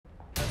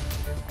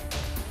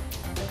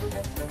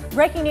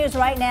Breaking news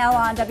right now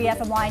on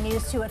WFMY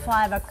News 2 at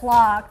 5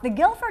 o'clock. The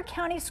Guilford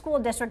County School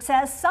District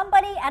says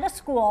somebody at a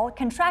school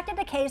contracted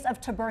a case of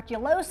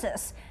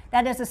tuberculosis.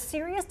 That is a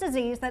serious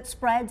disease that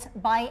spreads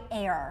by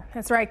air.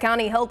 That's right.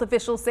 County health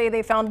officials say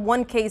they found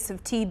one case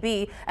of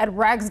TB at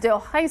Ragsdale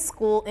High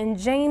School in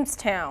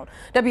Jamestown.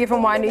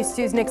 WFMY News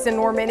 2's Nixon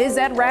Norman is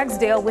at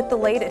Ragsdale with the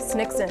latest.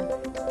 Nixon.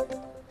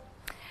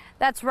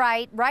 That's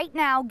right. Right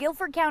now,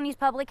 Guilford County's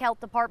public health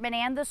department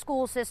and the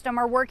school system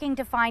are working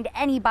to find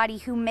anybody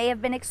who may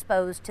have been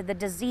exposed to the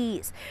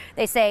disease.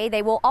 They say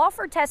they will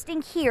offer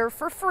testing here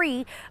for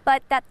free,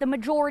 but that the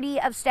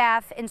majority of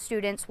staff and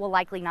students will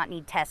likely not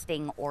need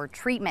testing or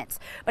treatments.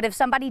 But if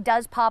somebody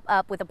does pop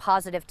up with a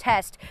positive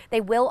test, they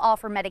will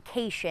offer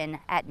medication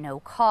at no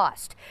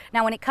cost.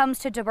 Now, when it comes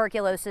to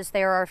tuberculosis,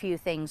 there are a few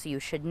things you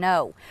should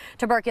know.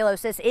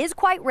 Tuberculosis is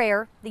quite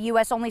rare. The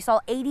U.S. only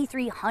saw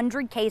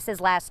 8,300 cases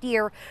last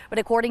year. But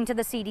according to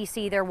the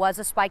CDC, there was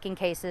a spike in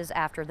cases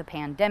after the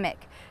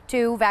pandemic.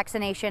 2,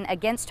 vaccination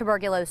against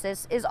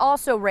tuberculosis is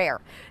also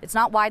rare. It's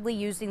not widely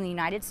used in the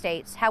United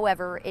States.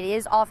 However, it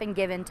is often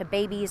given to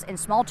babies and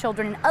small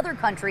children in other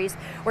countries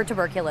where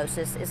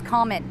tuberculosis is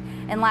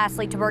common. And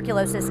lastly,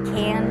 tuberculosis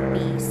can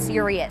be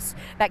serious.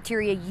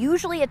 Bacteria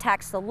usually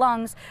attacks the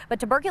lungs, but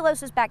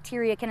tuberculosis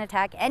bacteria can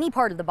attack any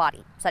part of the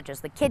body, such as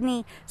the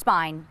kidney,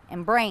 spine,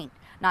 and brain.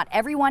 Not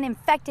everyone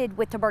infected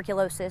with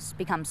tuberculosis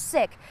becomes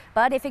sick,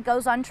 but if it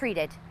goes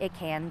untreated, it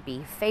can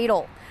be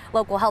fatal.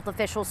 Local health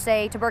officials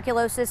say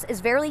tuberculosis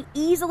is very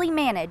easily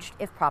managed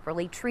if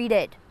properly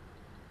treated.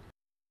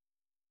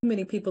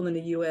 Many people in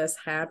the U.S.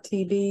 have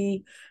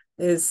TB.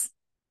 Is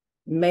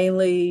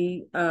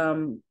mainly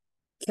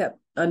kept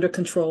under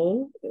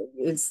control.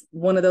 It's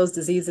one of those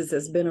diseases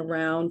that's been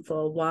around for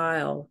a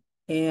while,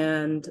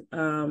 and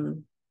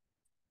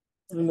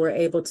we're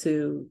able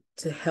to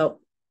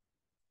help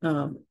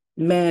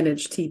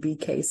manage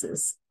TB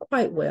cases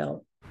quite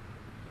well.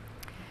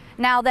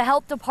 Now, the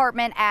health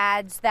department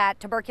adds that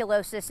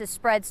tuberculosis is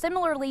spread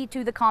similarly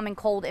to the common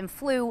cold and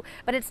flu,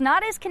 but it's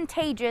not as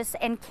contagious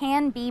and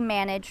can be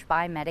managed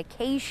by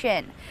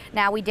medication.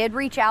 Now, we did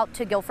reach out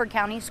to Guilford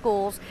County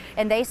Schools,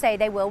 and they say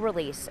they will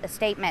release a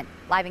statement.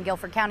 Live in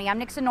Guilford County, I'm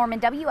Nixon Norman,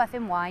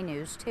 WFMY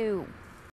News 2.